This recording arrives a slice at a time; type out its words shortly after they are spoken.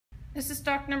This is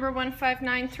stock number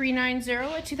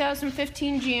 159390, a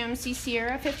 2015 GMC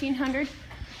Sierra 1500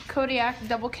 Kodiak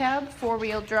double cab,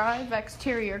 4-wheel drive.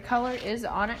 Exterior color is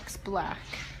onyx black.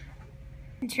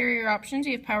 Interior options,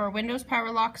 you have power windows,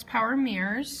 power locks, power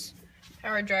mirrors,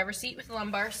 power driver seat with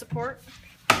lumbar support,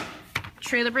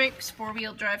 trailer brakes,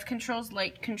 4-wheel drive controls,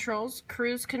 light controls,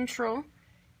 cruise control,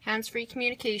 hands-free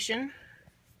communication,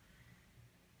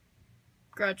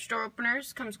 garage door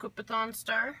openers, comes equipped with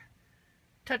OnStar,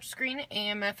 touchscreen,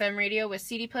 AM/FM radio with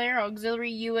CD player,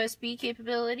 auxiliary USB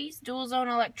capabilities, dual zone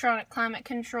electronic climate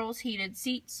controls, heated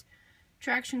seats,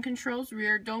 traction controls,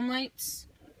 rear dome lights.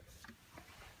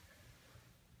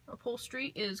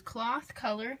 Upholstery is cloth,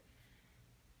 color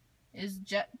is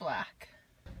jet black.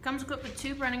 Comes equipped with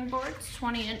 2 running boards,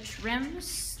 20-inch rims,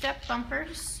 step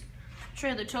bumpers,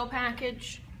 trailer tow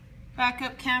package,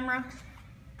 backup camera.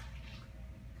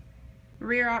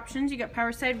 Rear options, you got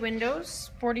power side windows,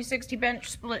 40/60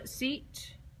 bench split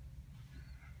seat,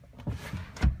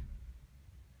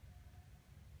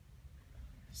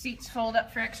 seats fold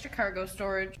up for extra cargo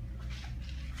storage.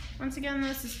 Once again,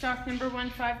 this is stock number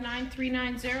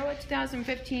 159390, a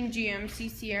 2015 GMC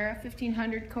Sierra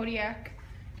 1500 Kodiak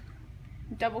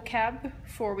double cab,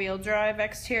 4-wheel drive.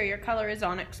 Exterior color is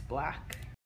onyx black.